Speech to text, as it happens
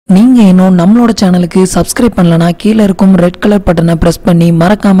நீங்க இன்னும் நம்மளோட சேனலுக்கு சப்ஸ்கிரைப் பண்ணலனா கீழ இருக்கும் ரெட் கலர் பட்டனை பிரஸ் பண்ணி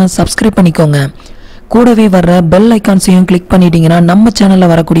மறக்காம சப்ஸ்கிரைப் பண்ணிக்கோங்க. கூடவே வர்ற பெல் ஐகான்ஸையும் கிளிக் பண்ணிட்டீங்கன்னா நம்ம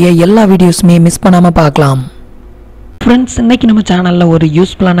சேனல்ல வரக்கூடிய எல்லா வீடியோஸுமே மிஸ் பண்ணாம பார்க்கலாம். ஃப்ரெண்ட்ஸ், இன்னைக்கு நம்ம சேனலில் ஒரு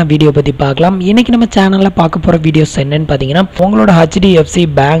யூஸ்ஃபுல்லான வீடியோ பற்றி பார்க்கலாம். இன்றைக்கி நம்ம சேனலில் பார்க்க போகிற வீடியோஸ் என்னென்னு பார்த்தீங்கன்னா, உங்களோட HDFC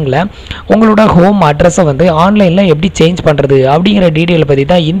பேங்க்கில் உங்களோட ஹோம் அட்ரஸை வந்து ஆன்லைனில் எப்படி சேஞ்ச் பண்ணுறது அப்படிங்கிற டீட்டெயிலை பற்றி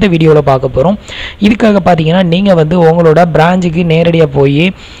தான் இந்த வீடியோவில் பார்க்க போகிறோம். இதுக்காக பார்த்தீங்கன்னா நீங்கள் வந்து உங்களோட பிரான்ச்சுக்கு நேரடியாக போய்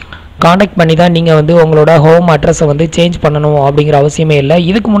காண்டாக்ட் பண்ணி தான் நீங்கள் வந்து உங்களோட ஹோம் அட்ரஸை வந்து சேஞ்ச் பண்ணணும் அப்படிங்கிற அவசியமே இல்லை.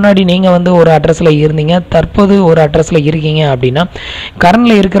 இதுக்கு முன்னாடி நீங்கள் வந்து ஒரு அட்ரஸில் இருந்தீங்க, தற்போது ஒரு அட்ரஸில் இருக்கீங்க அப்படின்னா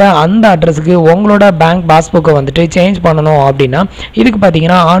கரண்டில் இருக்கிற அந்த அட்ரஸுக்கு உங்களோட பேங்க் பாஸ்புக்கை வந்துட்டு சேஞ்ச் பண்ணணும் அப்படின்னா இதுக்கு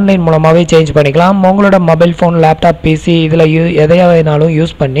பார்த்தீங்கன்னா ஆன்லைன் மூலமாகவே சேஞ்ச் பண்ணிக்கலாம். உங்களோட மொபைல் ஃபோன், லேப்டாப், பிசி இதில் எதையா வேணாலும்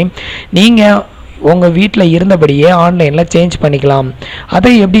யூஸ் பண்ணி நீங்கள் உங்கள் வீட்டில் இருந்தபடியே ஆன்லைனில் சேஞ்ச் பண்ணிக்கலாம்.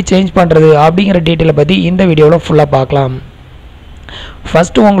 அதை எப்படி சேஞ்ச் பண்ணுறது அப்படிங்கிற டீட்டெயிலை பற்றி இந்த வீடியோவில் ஃபுல்லாக பார்க்கலாம்.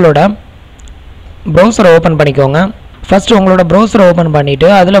 ஃபஸ்ட்டு உங்களோட ப்ரௌசரை ஓப்பன் பண்ணிக்கோங்க. ஃபஸ்ட்டு உங்களோட ப்ரௌசரை ஓப்பன் பண்ணிவிட்டு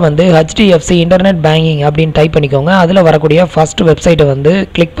அதில் வந்து HDFC இன்டர்நெட் பேங்கிங் அப்படின்னு டைப் பண்ணிக்கோங்க. அதில் வரக்கூடிய ஃபஸ்ட்டு வெப்சைட்டை வந்து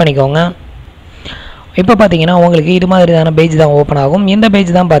கிளிக் பண்ணிக்கோங்க. இப்போ பார்த்தீங்கன்னா உங்களுக்கு இது மாதிரியான பேஜ் தான் ஓப்பன் ஆகும். இந்த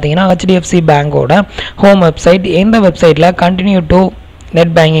பேஜ் தான் பார்த்தீங்கன்னா HDFC பேங்கோட ஹோம் வெப்சைட். இந்த வெப்சைட்டில் கண்டினியூ டு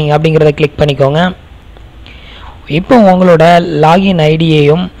நெட் பேங்கிங் அப்படிங்கிறத கிளிக் பண்ணிக்கோங்க. இப்போ உங்களோட லாகின்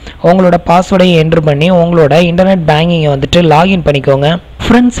ஐடியையும் உங்களோட பாஸ்வேர்டையும் என்ட்ரு பண்ணி உங்களோட இன்டர்நெட் பேங்கிங்கை வந்துட்டு லாகின் பண்ணிக்கோங்க.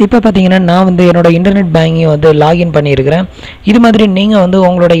 ஃப்ரெண்ட்ஸ், இப்போ பார்த்தீங்கன்னா நான் வந்து என்னோடய இன்டர்நெட் பேங்கிங்கை வந்து லாகின் பண்ணியிருக்கிறேன். இது மாதிரி நீங்கள் வந்து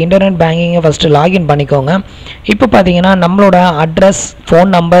உங்களோட இன்டர்நெட் பேங்கிங்கை ஃபஸ்ட்டு லாகின் பண்ணிக்கோங்க. இப்போ பார்த்தீங்கன்னா நம்மளோட address,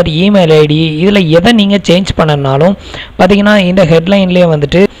 phone number, email ID இதில் எதை நீங்கள் சேஞ்ச் பண்ணனாலும் பார்த்தீங்கன்னா இந்த ஹெட்லைன்லேயே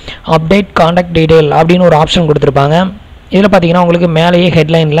வந்துட்டு அப்டேட் காண்டாக்ட் டீட்டெயில் அப்படின்னு ஒரு ஆப்ஷன் கொடுத்துருப்பாங்க. இதில் பார்த்தீங்கன்னா உங்களுக்கு மேலேயே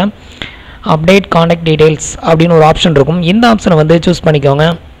ஹெட்லைனில் அப்டேட் காண்டாக்ட் டீட்டெயில்ஸ் அப்படின்னு ஒரு ஆப்ஷன் இருக்கும். இந்த ஆப்ஷனை வந்து சூஸ் பண்ணிக்கோங்க.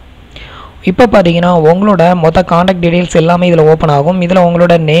 இப்போ பார்த்தீங்கன்னா உங்களோட மொத்த காண்டாக்ட் டீட்டெயில்ஸ் எல்லாமே இதில் ஓப்பன் ஆகும். இதில்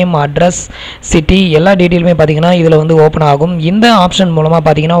உங்களோட நேம், அட்ரஸ், சிட்டி எல்லா டீட்டெயிலுமே பார்த்தீங்கன்னா இதில் வந்து ஓப்பன் ஆகும். இந்த ஆப்ஷன் மூலமாக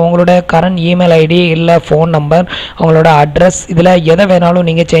பார்த்தீங்கன்னா உங்களோட கரண்ட் இமெயில் ஐடி இல்லை ஃபோன் நம்பர், உங்களோட அட்ரஸ் இதில் எதை வேணாலும்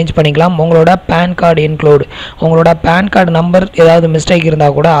நீங்கள் சேஞ்ச் பண்ணிக்கலாம். உங்களோட பேன் கார்டு இன்க்ளூட், உங்களோட பேன் கார்டு நம்பர் ஏதாவது மிஸ்டேக்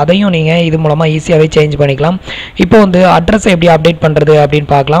இருந்தால் கூட அதையும் நீங்கள் இது மூலமாக ஈஸியாகவே சேஞ்ச் பண்ணிக்கலாம். இப்போ வந்து அட்ரஸை எப்படி அப்டேட் பண்ணுறது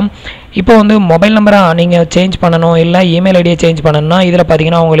அப்படின்னு பார்க்கலாம். இப்போ வந்து மொபைல் நம்பரை நீங்கள் சேஞ்ச் பண்ணணும் இல்லை இமெயில் ஐடியை சேஞ்ச் பண்ணணும்னா இதில்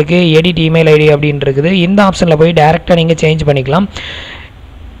பார்த்தீங்கன்னா உங்களுக்கு எடிட் இமெயில் ஐடி அப்படின்னு இருக்குது. இந்த ஆப்ஷனில் போய் டேரெக்டாக நீங்கள் சேஞ்ச் பண்ணிக்கலாம்.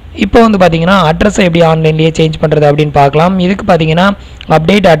 இப்போ வந்து பார்த்தீங்கன்னா அட்ரஸை எப்படி ஆன்லைன்லேயே சேஞ்ச் பண்ணுறது அப்படின்னு பார்க்கலாம். இதுக்கு பார்த்தீங்கன்னா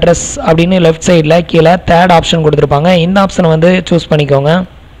அப்டேட் அட்ரஸ் அப்படின்னு லெஃப்ட் சைடில் கீழே தேர்ட் ஆப்ஷன் கொடுத்துருப்பாங்க. இந்த ஆப்ஷனை வந்து சூஸ் பண்ணிக்கோங்க.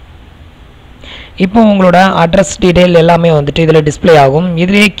 இப்போ உங்களோட அட்ரஸ் டீட்டெயில் எல்லாமே வந்துட்டு இதில் டிஸ்பிளே ஆகும்.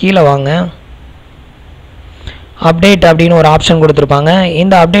 இதிலே கீழே வாங்க, அப்டேட் அப்படின்னு ஒரு ஆப்ஷன் கொடுத்துருப்பாங்க.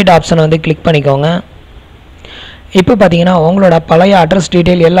 இந்த அப்டேட் ஆப்ஷனை வந்து கிளிக் பண்ணிக்கோங்க. இப்போ பார்த்தீங்கன்னா உங்களோட பழைய அட்ரஸ்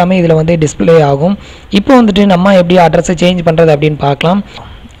டீட்டெயில் எல்லாமே இதில் வந்து டிஸ்பிளே ஆகும். இப்போ வந்துட்டு நம்ம எப்படி அட்ரஸை சேஞ்ச் பண்ணுறது அப்படின்னு பார்க்கலாம்.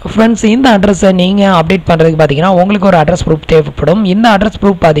 ஃப்ரெண்ட்ஸ், இந்த அட்ரஸை நீங்கள் அப்டேட் பண்ணுறதுக்கு பார்த்தீங்கன்னா உங்களுக்கு ஒரு அட்ரஸ் ப்ரூஃப் தேவைப்படும். இந்த அட்ரஸ்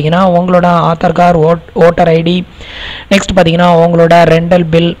ப்ரூஃப் பார்த்தீங்கன்னா உங்களோட Aadhaar card, voter ID, next பார்த்தீங்கன்னா உங்களோட ரெண்டல்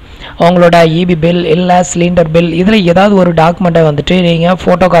பில், உங்களோட இபி பில் இல்லை சிலிண்டர் பில் இதில் ஏதாவது ஒரு டாக்குமெண்ட்டை வந்துட்டு நீங்கள்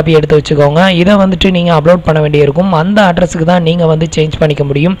ஃபோட்டோ காப்பி எடுத்து வச்சுக்கோங்க. இதை வந்துட்டு நீங்கள் அப்லோட் பண்ண வேண்டியிருக்கும். அந்த அட்ரஸுக்கு தான் நீங்கள் வந்து சேஞ்ச் பண்ணிக்க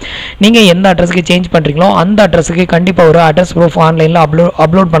முடியும். நீங்கள் எந்த அட்ரஸுக்கு சேஞ்ச் பண்ணுறீங்களோ அந்த அட்ரஸுக்கு கண்டிப்பாக ஒரு அட்ரஸ் ப்ரூஃப் ஆன்லைனில்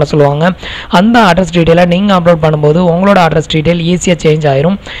அப்லோட் பண்ண சொல்லுவாங்க. அந்த அட்ரஸ் டீட்டெயிலை நீங்கள் அப்லோட் பண்ணும்போது உங்களோட அட்ரஸ் டீட்டெயில் ஈஸியாக சேஞ்ச்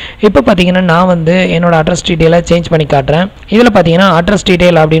ஆயிரும். இப்போ பார்த்தீங்கன்னா நான் வந்து என்னோட அட்ரஸ் டீட்டெயிலை சேஞ்ச் பண்ணி காட்டுறேன். இதில் பார்த்தீங்கன்னா அட்ரஸ்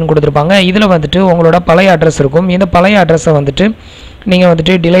டீட்டெயில் அப்படின்னு கொடுத்துருப்பாங்க. இதில் வந்துட்டு உங்களோட பழைய அட்ரஸ் இருக்கும். இந்த பழைய அட்ரஸை வந்துட்டு நீங்கள்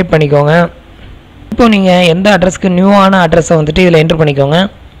வந்துட்டு டிலீட் பண்ணிக்கோங்க. இப்போ நீங்கள் எந்த அட்ரஸ்க்கு நியூவான அட்ரஸை வந்துட்டு இதில் என்ட்ரு பண்ணிக்கோங்க.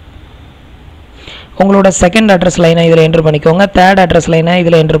 உங்களோட செகண்ட் அட்ரஸ் லைனை இதில் என்ட்ரு பண்ணிக்கோங்க. தேர்ட் அட்ரஸ் லைனை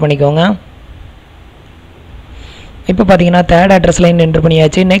இதில் என்ட்ரு பண்ணிக்கோங்க. இப்போ பார்த்தீங்கன்னா தேர்ட் அட்ரஸ் லைன் என்ட்ரு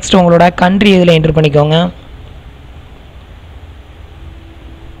பண்ணியாச்சு. நெக்ஸ்ட் உங்களோட கண்ட்ரி இதில் என்ட்ரு பண்ணிக்கோங்க.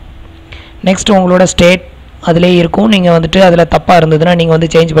 நெக்ஸ்ட் உங்களோட ஸ்டேட் அதிலே இருக்கும். நீங்கள் வந்துட்டு அதில் தப்பாக இருந்ததுன்னா நீங்கள் வந்து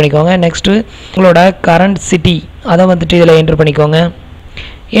சேஞ்ச் பண்ணிக்கோங்க. நெக்ஸ்ட்டு உங்களோட கரண்ட் சிட்டி அதை வந்துட்டு இதில் என்ட்ரு பண்ணிக்கோங்க.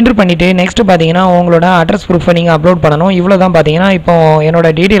 என்ட்ரு பண்ணிவிட்டு நெக்ஸ்ட்டு பார்த்தீங்கன்னா உங்களோட அட்ரஸ் ப்ரூஃபை நீங்கள் அப்லோட் பண்ணணும். இவ்வளோ தான் பார்த்தீங்கன்னா இப்போ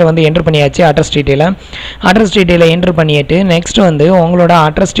என்னோடய டீட்டெயில் வந்து என்ட்ரு பண்ணியாச்சு. அட்ரஸ் டீட்டெயிலை என்ட்ரு பண்ணிவிட்டு நெக்ஸ்ட்டு வந்து உங்களோட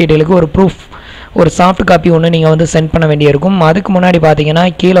அட்ரஸ் டீட்டெயிலுக்கு ஒரு ப்ரூஃப், ஒரு சாஃப்ட் காப்பி ஒன்று நீங்கள் வந்து சென்ட் பண்ண வேண்டியிருக்கும். அதுக்கு முன்னாடி பார்த்தீங்கன்னா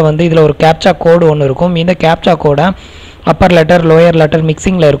கீழே வந்து இதில் ஒரு கேப்சா கோடு ஒன்று இருக்கும். இந்த கேப்சா கோடை அப்பர் லெட்டர், லோயர் லெட்டர்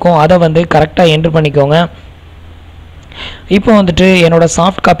மிக்சிங்கில் இருக்கும். அதை வந்து கரெக்டாக என்ட்ரு பண்ணிக்கோங்க. இப்போ வந்துட்டு என்னோட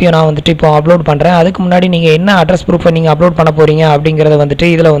சாஃப்ட் காப்பியை நான் வந்துட்டு இப்போ அப்லோட் பண்ணுறேன். அதுக்கு முன்னாடி நீங்கள் என்ன அட்ரஸ் ப்ரூஃபை நீங்கள் அப்லோட் பண்ண போகிறீங்க அப்படிங்கிறத வந்துட்டு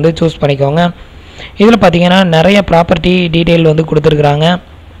இதில் வந்து சூஸ் பண்ணிக்கோங்க. இதில் பார்த்தீங்கன்னா நிறைய ப்ராப்பர்ட்டி டீட்டெயில் வந்து கொடுத்துருக்குறாங்க.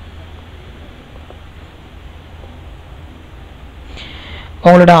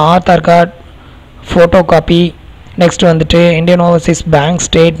 உங்களோட Aadhaar card, photo copy, next வந்துட்டு இந்தியன் ஓவர்சீஸ் பேங்க்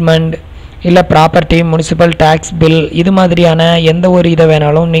ஸ்டேட்மெண்ட், இல்லை ப்ராப்பர்ட்டி முனிசிபல் டேக்ஸ் பில் இது மாதிரியான எந்த ஒரு இதை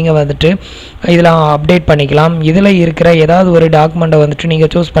வேணாலும் நீங்கள் வந்துட்டு இதில் அப்டேட் பண்ணிக்கலாம். இதில் இருக்கிற ஏதாவது ஒரு டாக்குமெண்ட்டை வந்துட்டு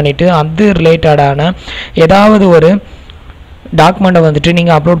நீங்கள் சூஸ் பண்ணிவிட்டு அது ரிலேட்டடான ஏதாவது ஒரு டாக்குமெண்ட்டை வந்துட்டு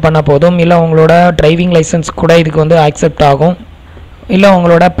நீங்கள் அப்லோட் பண்ணால் போதும். இல்லை உங்களோட டிரைவிங் லைசன்ஸ் கூட இதுக்கு வந்து அக்செப்ட் ஆகும். இல்லை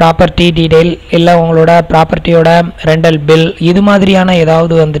உங்களோட ப்ராப்பர்ட்டி டீட்டெயில் இல்லை உங்களோட ப்ராப்பர்ட்டியோட ரெண்டல் பில் இது மாதிரியான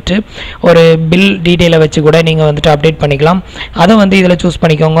ஏதாவது வந்துட்டு ஒரு பில் டீட்டெயிலை வச்சு கூட நீங்கள் வந்துட்டு அப்டேட் பண்ணிக்கலாம். அதை வந்து இதில் சூஸ்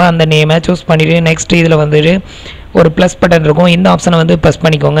பண்ணிக்கோங்க. அந்த நேமை சூஸ் பண்ணிவிட்டு நெக்ஸ்ட் இதில் வந்துட்டு ஒரு ப்ளஸ் பட்டன் இருக்கும். இந்த ஆப்ஷனை வந்து ப்ரெஸ்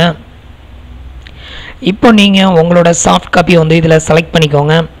பண்ணிக்கோங்க. இப்போ நீங்கள் உங்களோட சாஃப்ட் காப்பியை வந்து இதில் செலக்ட்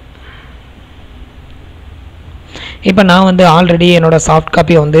பண்ணிக்கோங்க. இப்போ நான் வந்து ஆல்ரெடி என்னோடய சாஃப்ட்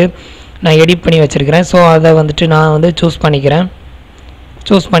காப்பியை வந்து நான் எடிட் பண்ணி வச்சுருக்கிறேன். ஸோ அதை வந்துட்டு நான் வந்து சூஸ் பண்ணிக்கிறேன்.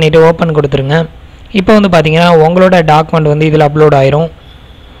 சூஸ் பண்ணிவிட்டு ஓப்பன் கொடுத்துருங்க. இப்போ வந்து பார்த்தீங்கன்னா உங்களோட டாக்குமெண்ட் வந்து இதில் அப்லோட் ஆயிரும்.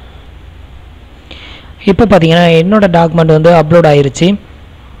 இப்போ பார்த்தீங்கன்னா என்னோடய டாக்குமெண்ட் வந்து அப்லோட் ஆயிருச்சு.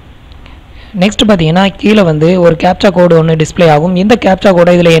 நெக்ஸ்ட் பார்த்தீங்கன்னா கீழே வந்து ஒரு கேப்சா கோடு ஒன்று டிஸ்பிளே ஆகும். இந்த கேப்சா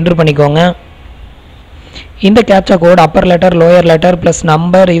கோடை இதில் என்ட்ரு பண்ணிக்கோங்க. இந்த captcha code Appar letter lower letter plus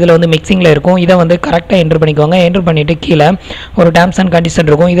number இதில் வந்து மிக்சிங்கில் இருக்கும். இதை வந்து கரெக்டாக என்ட்ரு பண்ணிக்கோங்க. என்ட்ரு பண்ணிவிட்டு கீழே ஒரு டேர்ம்ஸ் அண்ட் கண்டிஷன்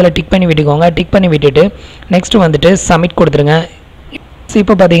இருக்கும். இதில் டிக் பண்ணி விட்டுக்கோங்க. டிக் பண்ணி விட்டுட்டு நெக்ஸ்ட் வந்துட்டு சப்மிட் கொடுத்துருங்க.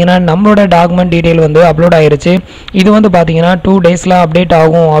 இப்போ பார்த்தீங்கன்னா நம்மளோட டாக்குமெண்ட் டீட்டெயில் வந்து அப்லோட் ஆயிருச்சு. இது வந்து பார்த்தீங்கன்னா 2 daysல அப்டேட்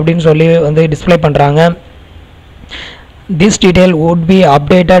ஆகும் அப்படின்னு சொல்லி வந்து டிஸ்பிளே பண்ணுறாங்க. This detail would be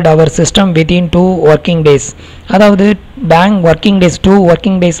updated our system within 2 working days. அதாவது பேங்க் ஒர்க்கிங் டேஸ் 2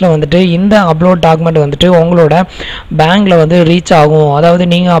 working daysல வந்துட்டு இந்த அப்லோட் டாக்குமெண்ட் வந்துட்டு உங்களோட பேங்க்கில் வந்து ரீச் ஆகும். அதாவது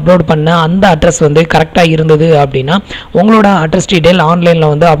நீங்கள் அப்லோட் பண்ண அந்த அட்ரஸ் வந்து கரெக்டாக இருந்தது அப்படின்னா உங்களோட அட்ரஸ் டீட்டெயில்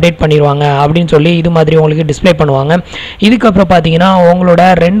ஆன்லைனில் வந்து அப்டேட் பண்ணிடுவாங்க அப்படின்னு சொல்லி இது மாதிரி உங்களுக்கு டிஸ்பிளே பண்ணுவாங்க. இதுக்கப்புறம் பார்த்தீங்கன்னா உங்களோட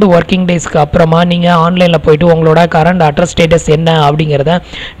 2 working daysக்கு அப்புறமா நீங்கள் ஆன்லைனில் போயிட்டு உங்களோட கரண்ட் அட்ரஸ் ஸ்டேட்டஸ் என்ன அப்படிங்கிறத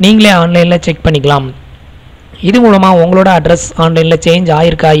நீங்களே ஆன்லைனில் செக் பண்ணிக்கலாம். இது மூலமாக உங்களோட அட்ரஸ் ஆன்லைனில் சேஞ்ச்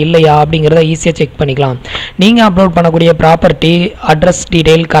ஆயிருக்கா இல்லையா அப்படிங்கிறத ஈஸியாக செக் பண்ணிக்கலாம். நீங்கள் அப்லோட் பண்ணக்கூடிய ப்ராப்பர்ட்டி அட்ரஸ்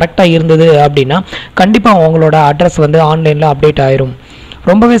டீட்டெயில் கரெக்டாக இருந்தது அப்படின்னா கண்டிப்பாக உங்களோட அட்ரஸ் வந்து ஆன்லைனில் அப்டேட் ஆயிரும்.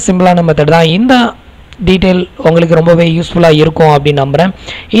 ரொம்பவே சிம்பிளான மெத்தட் தான். இந்த டீட்டெயில் உங்களுக்கு ரொம்பவே யூஸ்ஃபுல்லாக இருக்கும் அப்படின்னு நம்புகிறேன்.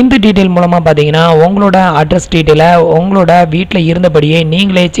 இந்த டீட்டெயில் மூலமாக பார்த்தீங்கன்னா உங்களோட அட்ரஸ் டீட்டெயிலை உங்களோட வீட்டில் இருந்தபடியே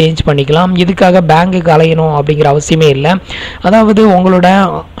நீங்களே சேஞ்ச் பண்ணிக்கலாம். இதுக்காக பேங்க்குக்கு அலையணும் அப்படிங்கிற அவசியமே இல்லை. அதாவது உங்களோட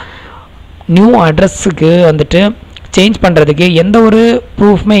நியூ அட்ரஸுக்கு வந்துட்டு சேஞ்ச் பண்ணுறதுக்கு எந்த ஒரு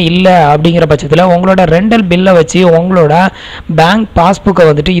ப்ரூஃப்மே இல்லை அப்படிங்கிற பட்சத்தில் உங்களோட ரெண்டல் பில்லை வச்சு உங்களோட பேங்க் பாஸ்புக்கை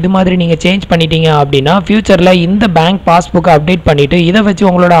வந்துட்டு இது மாதிரி நீங்கள் சேஞ்ச் பண்ணிட்டீங்க அப்படின்னா ஃப்யூச்சரில் இந்த பேங்க் பாஸ்புக்கை அப்டேட் பண்ணிவிட்டு இதை வச்சு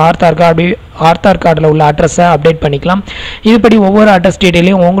உங்களோட ஆதார் கார்டில் உள்ள அட்ரஸை அப்டேட் பண்ணிக்கலாம். இதுபடி ஒவ்வொரு அட்ரஸ்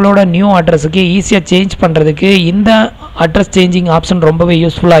டீட்டெயிலையும் உங்களோட நியூ அட்ரஸுக்கு ஈஸியாக சேஞ்ச் பண்ணுறதுக்கு இந்த அட்ரஸ் சேஞ்சிங் ஆப்ஷன் ரொம்பவே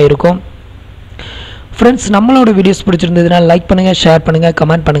யூஸ்ஃபுல்லாக இருக்கும். ஃப்ரெண்ட்ஸ், நம்மளோட வீடியோஸ் பிடிச்சிருந்ததுன்னா லைக் பண்ணுங்கள், ஷேர் பண்ணுங்கள்,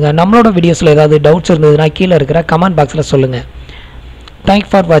 கமெண்ட் பண்ணுங்கள். நம்மளோட வீடியோஸில் ஏதாவது டவுட்ஸ் இருந்ததுன்னா கீழே இருக்கிற கமெண்ட் பாக்ஸில் சொல்லுங்கள்.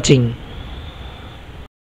 தேங்க்ஸ் ஃபார் வாட்சிங்.